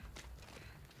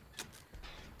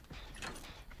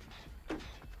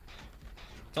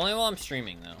 It's only while I'm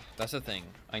streaming, though. That's the thing.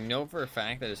 I know for a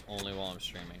fact that it's only while I'm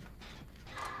streaming.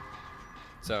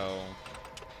 So,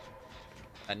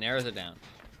 that narrows it down.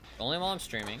 It's only while I'm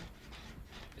streaming.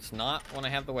 It's not when I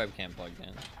have the webcam plugged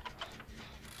in.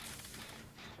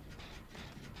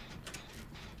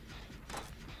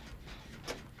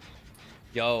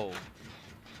 Yo.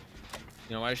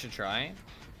 You know what I should try?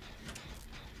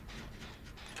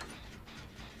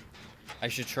 I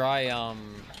should try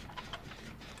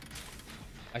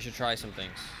some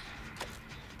things.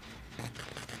 Okay,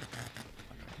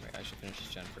 wait, I should finish this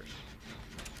gen first.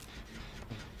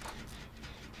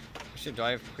 Actually, do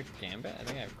I have quick gambit? I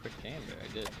think I have quick gambit. I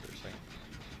did for a second.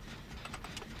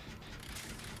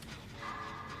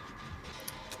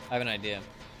 I have an idea.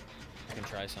 I can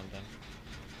try something.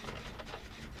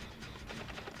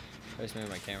 I just moved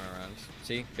my camera around.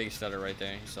 See? Big stutter right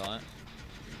there. You saw it?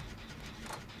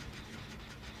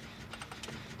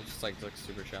 It just like looks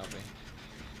super choppy.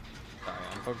 Sorry,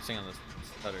 I'm focusing on the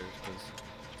stutters because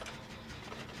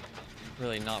it's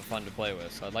really not fun to play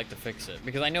with, so I'd like to fix it.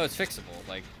 Because I know it's fixable.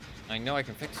 Like, I know I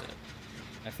can fix it.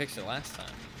 I fixed it last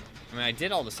time. I mean, I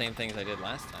did all the same things I did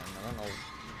last time. I don't know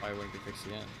why it wouldn't be fixed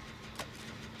again.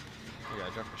 Yeah, I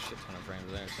dropped a shit ton of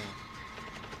frames there, too.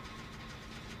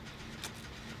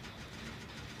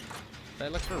 Did I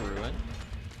look for ruin?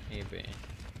 Maybe.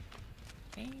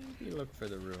 Maybe look for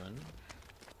the ruin.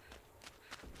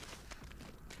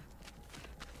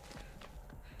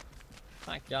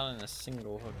 Not got in a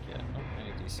single hook yet. Oh, I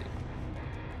need DC.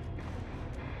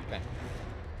 Okay.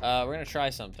 We're gonna try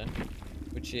something,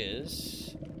 which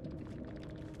is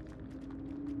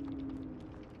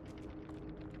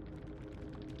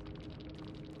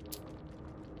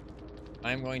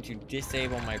I'm going to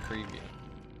disable my preview.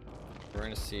 We're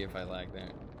gonna see if I lag there.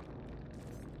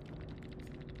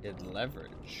 Get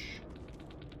leverage.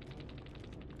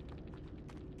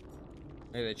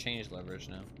 Maybe they changed leverage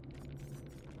now.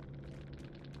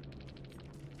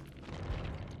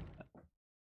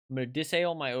 I'm gonna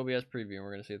disable my OBS preview and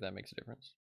we're gonna see if that makes a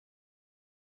difference.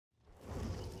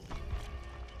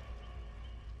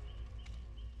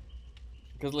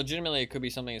 Because legitimately it could be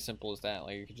something as simple as that.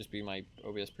 Like, it could just be my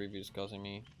OBS previews causing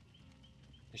me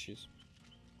issues.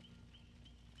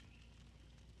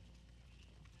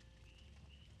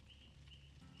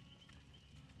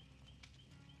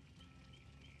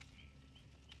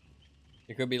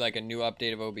 It could be like a new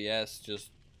update of OBS,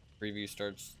 just preview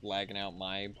starts lagging out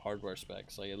my hardware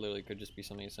specs. Like, it literally could just be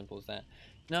something as simple as that.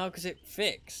 No, because it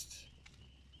fixed.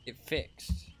 It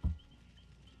fixed.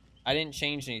 I didn't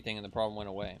change anything and the problem went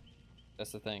away.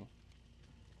 That's the thing.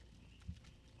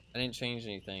 I didn't change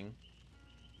anything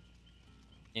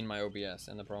in my OBS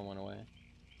and the problem went away.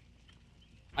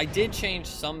 I did change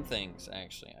some things,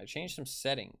 actually. I changed some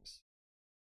settings.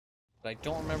 But I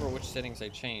don't remember which settings I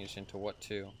changed into what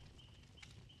too.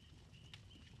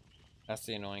 That's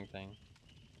the annoying thing.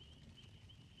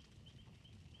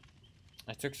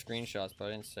 I took screenshots, but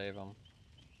I didn't save them.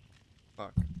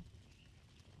 Fuck.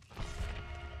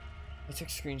 I took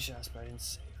screenshots, but I didn't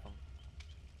save them.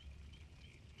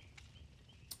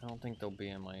 I don't think they'll be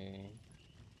in my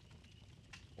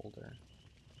folder.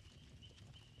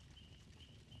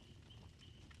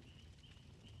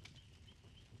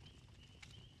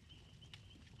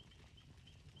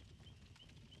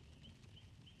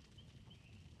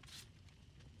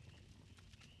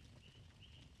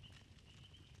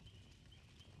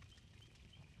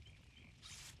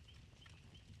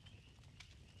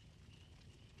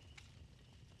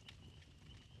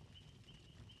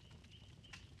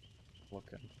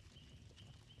 Looking.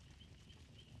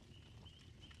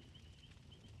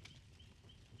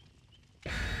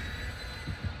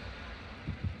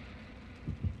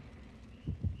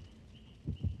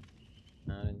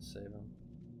 No, I didn't save them.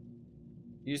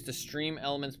 Use the Stream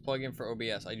Elements plugin for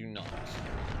OBS. I do not.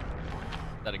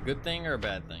 Is that a good thing or a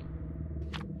bad thing?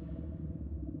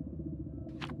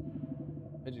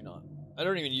 I do not. I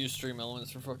don't even use Stream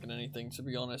Elements for fucking anything, to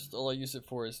be honest. All I use it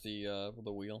for is the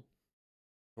wheel.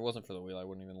 If it wasn't for the wheel, I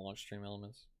wouldn't even launch Stream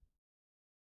Elements.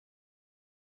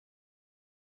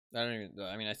 I don't even.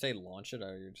 I mean, I say launch it,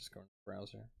 or you're just going to the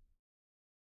browser.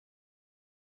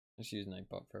 Just use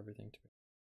Nightbot for everything.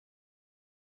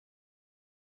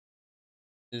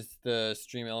 Is the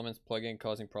Stream Elements plugin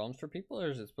causing problems for people, or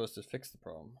is it supposed to fix the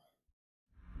problem?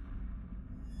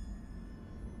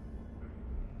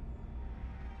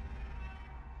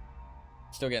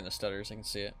 Still getting the stutters. I can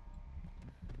see it.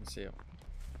 I can see it.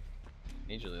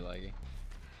 Majorly laggy.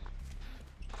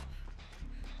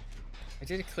 I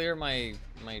did clear my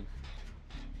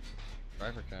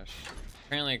driver cache.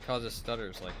 Apparently it causes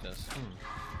stutters like this.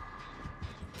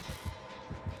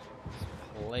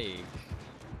 Plague.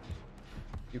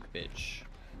 Puke bitch.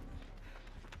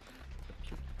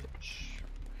 Puke bitch.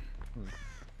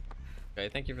 Okay,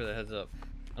 thank you for the heads up.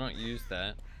 I don't use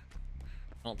that.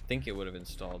 I don't think it would have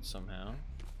installed somehow.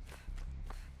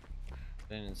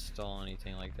 Didn't install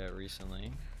anything like that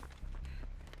recently.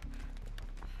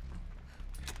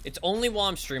 It's only while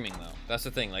I'm streaming though. That's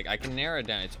the thing. Like I can narrow it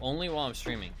down. It's only while I'm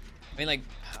streaming. I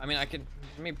mean I could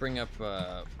let me bring up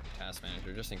Task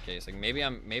Manager just in case. Like maybe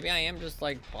I am just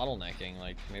like bottlenecking.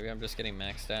 Like maybe I'm just getting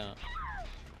maxed out.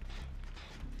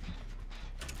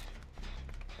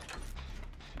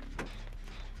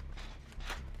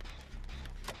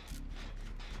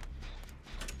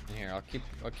 Here,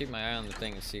 I'll keep my eye on the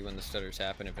thing and see when the stutters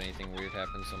happen, if anything weird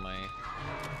happens on my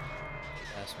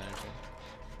Task Manager.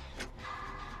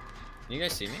 Can you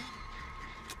guys see me?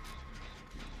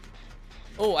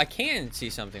 Oh, I can see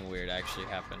something weird actually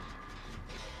happen.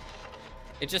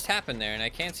 It just happened there and I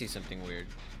can see something weird.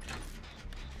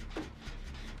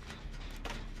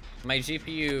 My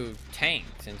GPU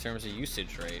tanked in terms of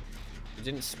usage rate. It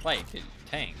didn't spike, it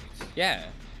tanked. Yeah.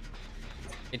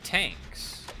 It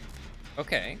tanks.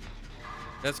 Okay.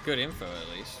 That's good info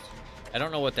at least. I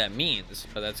don't know what that means,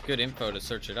 but that's good info to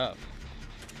search it up.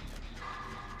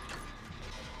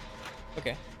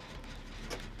 Okay.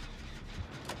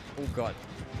 Oh god.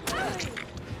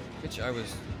 Bitch, I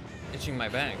was itching my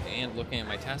back and looking at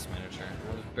my Task Manager.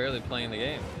 I was barely playing the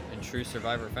game in true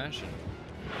Survivor fashion.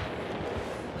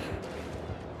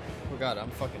 Oh god,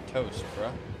 I'm fucking toast,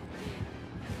 bruh.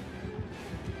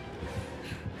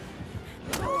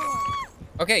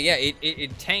 Okay, yeah,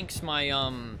 it tanks my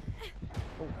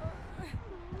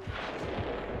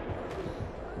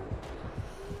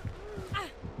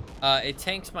it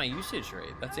tanks my usage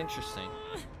rate. That's interesting.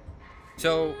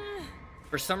 So,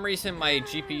 for some reason, my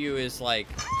GPU is like,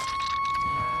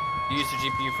 you use the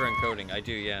GPU for encoding. I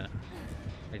do, yeah.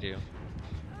 I do.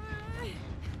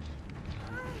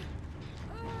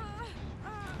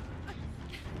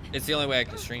 It's the only way I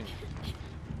can stream.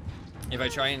 If I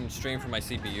try and stream from my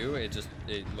CPU,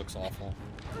 it looks awful.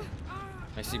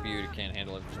 My CPU can't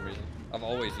handle it for some reason. I've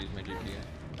always used my GPU.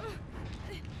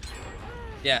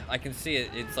 Yeah, I can see it.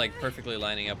 It's like perfectly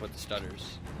lining up with the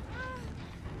stutters.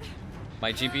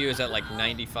 My GPU is at like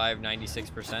 95,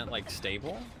 96% like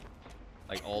stable,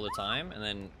 like all the time. And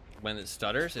then when it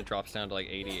stutters, it drops down to like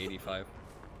 80, 85.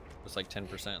 It's like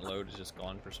 10% load is just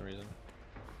gone for some reason.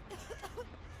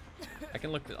 I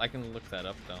can look that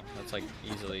up though. That's like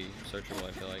easily searchable,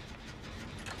 I feel like.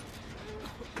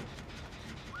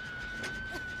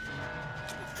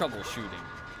 Troubleshooting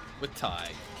with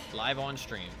Ty, live on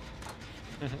stream.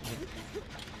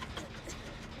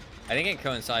 I think it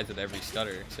coincides with every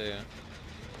stutter too.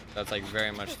 That's like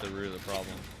very much the root of the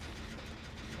problem.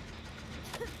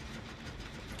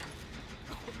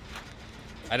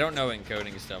 I don't know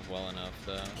encoding stuff well enough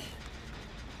though.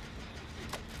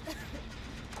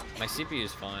 My CPU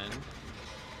is fine.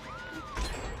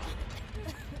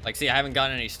 Like, see, I haven't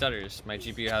gotten any stutters. My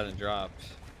GPU hasn't dropped.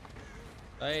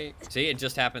 Right? See, it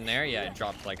just happened there. Yeah, it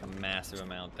dropped like a massive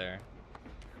amount there.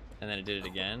 And then it did it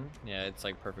again. Yeah, it's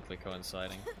like perfectly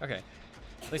coinciding. Okay.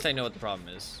 At least I know what the problem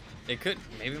is. It could,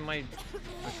 maybe my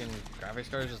fucking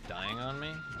graphics card is just dying on me.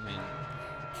 I mean,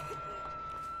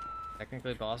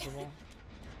 technically possible.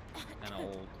 And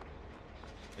old.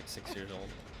 Like 6 years old.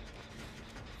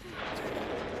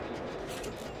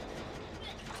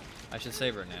 I should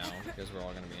save her now because we're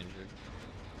all gonna be injured.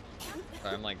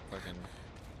 Sorry, I'm like fucking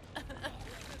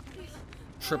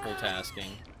triple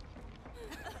tasking.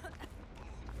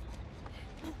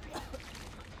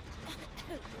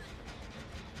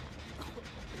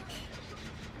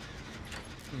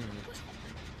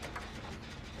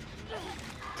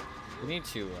 We need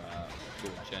to do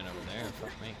a gen over there.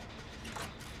 Fuck me.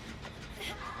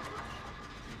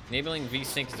 Enabling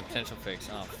VSync is a potential fix.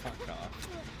 Oh, fuck off.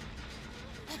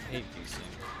 I hate VSync.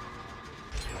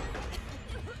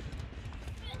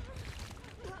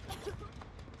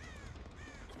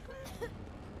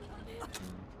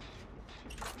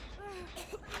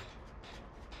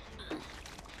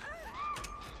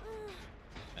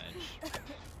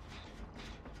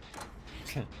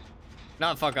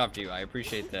 Not fuck off to you. I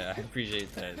appreciate the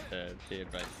the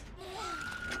advice.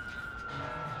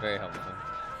 Very helpful.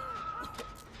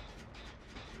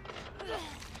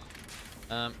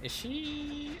 Is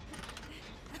she?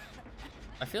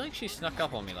 I feel like she snuck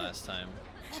up on me last time.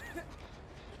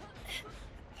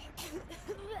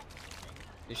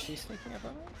 Is she sneaking up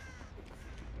on me?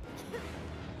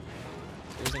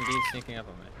 She was indeed sneaking up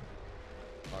on me.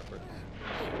 Awkward.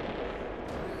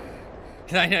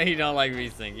 I know you don't like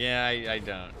VSync. Yeah, I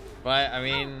don't. But I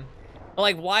mean,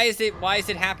 like, why is it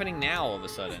happening now all of a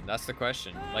sudden? That's the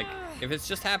question. Like, if it's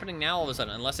just happening now all of a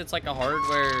sudden, unless it's like a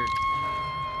hardware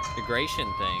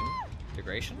degradation thing,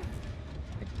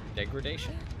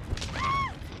 degradation.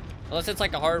 Unless it's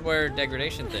like a hardware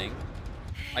degradation thing,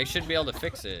 I should be able to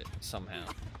fix it somehow.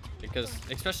 Because,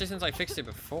 especially since I fixed it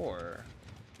before.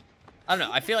 I don't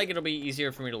know. I feel like it'll be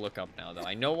easier for me to look up now, though.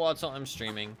 I know while I'm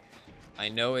streaming. I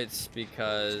know it's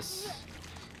because,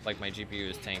 like, my GPU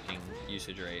is tanking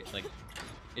usage rate. Like,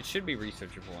 it should be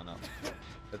researchable enough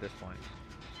at this point.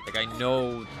 Like, I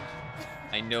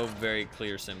know very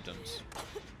clear symptoms.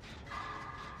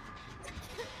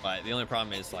 But the only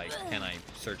problem is, like, can I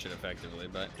search it effectively?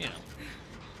 But, you know,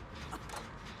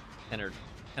 10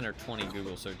 or 20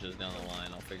 Google searches down the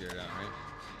line, I'll figure it out, right?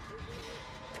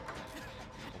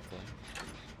 Hopefully.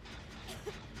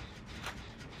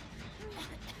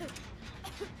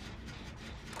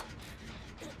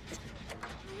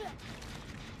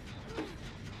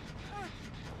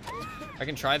 I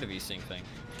can try the VSync thing.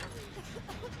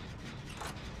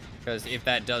 Because if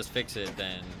that does fix it,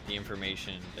 then the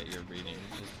information that you're reading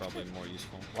is probably more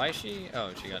useful. Why is she?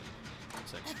 Oh, she got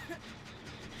sick.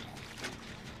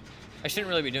 I shouldn't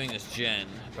really be doing this gen,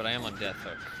 but I am on death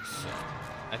hook, so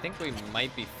I think we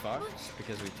might be fucked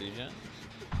because we 2-gen.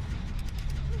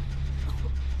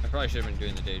 I probably should have been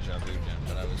doing the deja vu gen,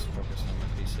 but I was focused on my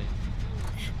PC.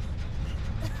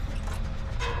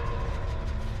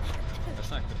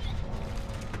 That's not good.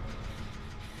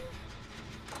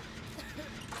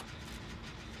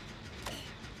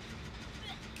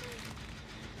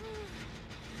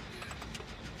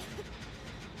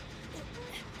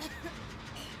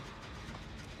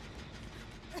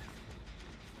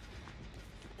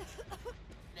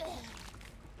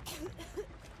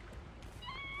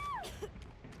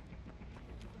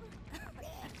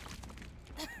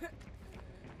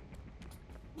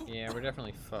 Yeah, we're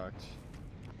definitely fucked.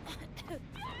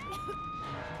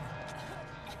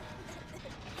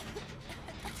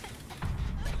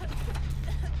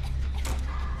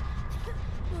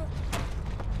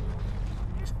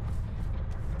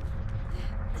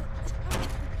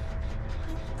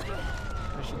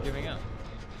 Why is she giving up?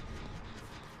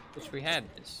 Which we had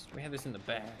this. We had this in the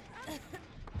bag.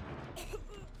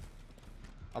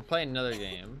 I'll play another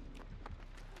game.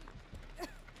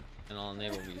 And I'll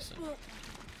enable VSync.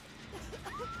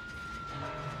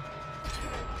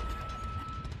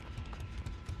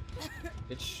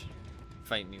 Bitch,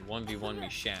 fight me. 1v1 me,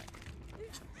 Shaq.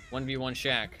 1v1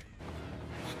 Shaq.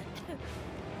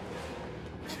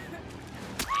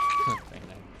 Very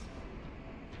nice.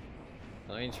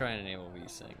 Let me try and enable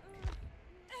VSync.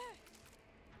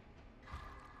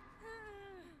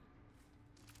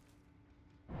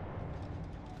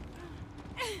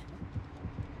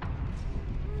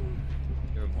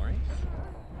 You have boring?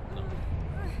 No.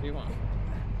 What do you want?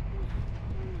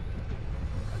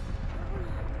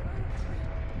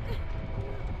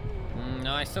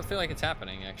 No, I still feel like it's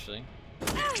happening, actually.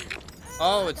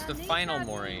 Oh, it's the final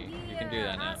Mori. You can do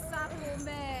that now.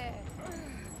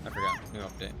 I forgot. New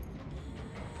update.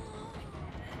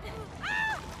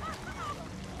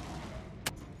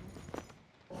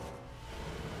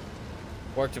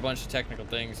 Worked a bunch of technical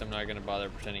things. I'm not going to bother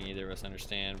pretending either of us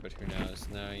understand, but who knows?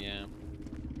 No, yeah.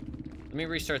 Let me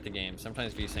restart the game.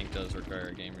 Sometimes VSync does require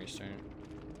a game restart.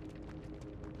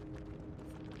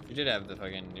 You did have the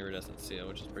fucking iridescent seal,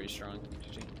 which is pretty strong.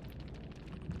 GG.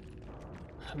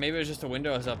 Maybe it was just a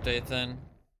Windows update then.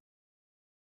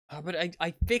 Oh, but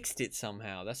I fixed it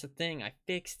somehow. That's the thing. I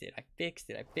fixed it. I fixed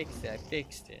it. I fixed it. I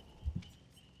fixed it.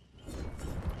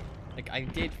 Like, I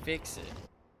did fix it.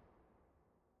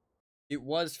 It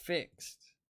was fixed.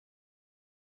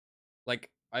 Like,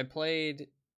 I played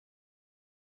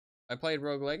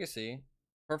Rogue Legacy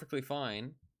perfectly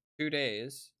fine. 2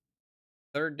 days.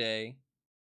 Third day,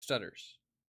 stutters.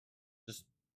 Just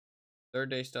third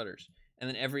day stutters. And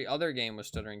then every other game was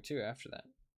stuttering too after that.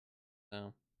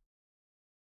 So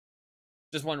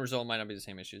just one result might not be the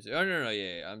same issues. Oh no,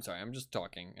 yeah, I'm sorry. I'm just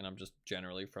talking and I'm just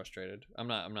generally frustrated. I'm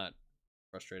not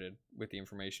frustrated with the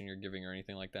information you're giving or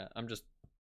anything like that. I'm just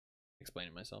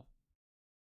explaining myself.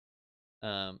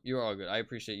 You're all good. I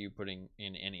appreciate you putting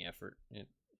in any effort. It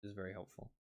is very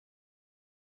helpful.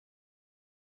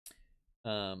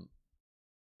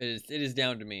 It is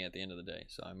down to me at the end of the day,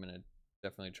 so I'm gonna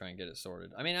definitely try and get it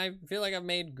sorted. I mean, I feel like I've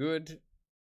made good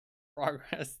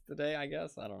progress today, I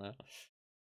guess. I don't know.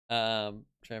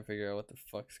 Trying to figure out what the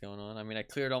fuck's going on. I mean, I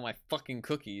cleared all my fucking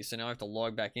cookies, so now I have to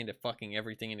log back into fucking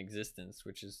everything in existence,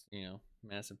 which is, you know,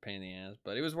 massive pain in the ass.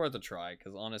 But it was worth a try,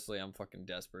 because honestly, I'm fucking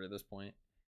desperate at this point.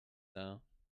 So,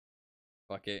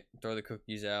 fuck it. Throw the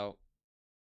cookies out.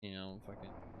 You know, fucking...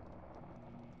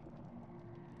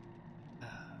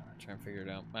 try and figure it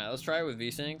out. Alright, let's try it with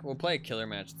VSync. We'll play a killer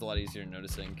match. It's a lot easier to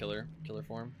notice it in killer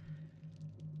form.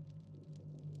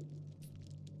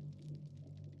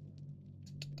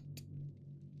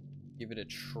 Give it a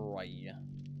try.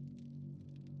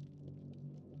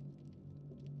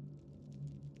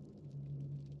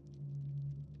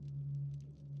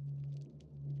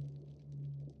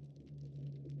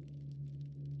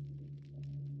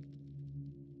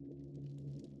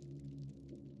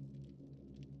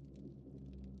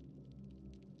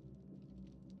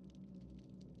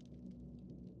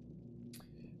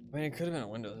 I mean, it could have been a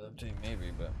Windows update,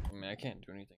 maybe, but I mean, I can't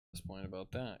do anything at this point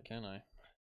about that, can I?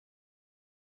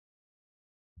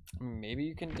 Maybe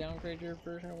you can downgrade your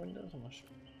version of Windows? I'm not sure.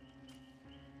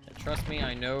 Yeah, trust me,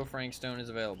 I know Frank Stone is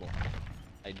available.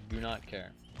 I do not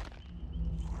care.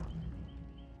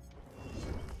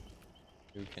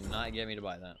 You cannot get me to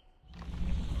buy that.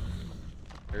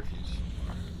 I refuse.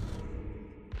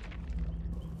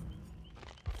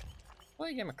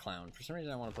 Play a game of Clown. For some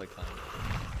reason, I want to play Clown.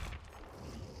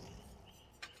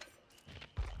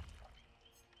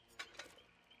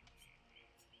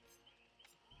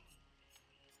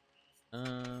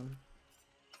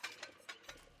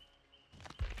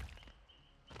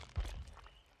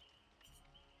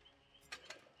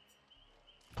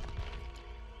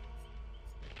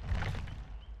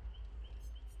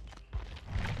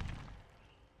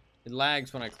 It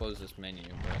lags when I close this menu,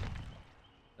 but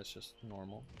that's just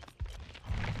normal.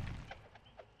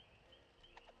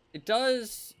 It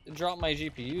does drop my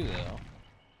GPU though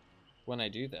when I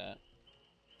do that.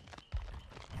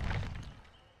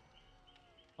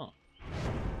 Huh.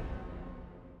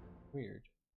 Weird.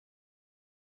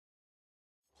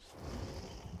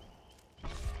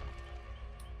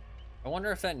 I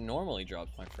wonder if that normally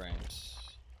drops my frames.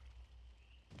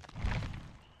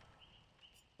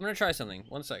 I'm gonna try something.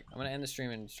 One sec. I'm gonna end the stream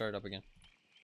and start it up again.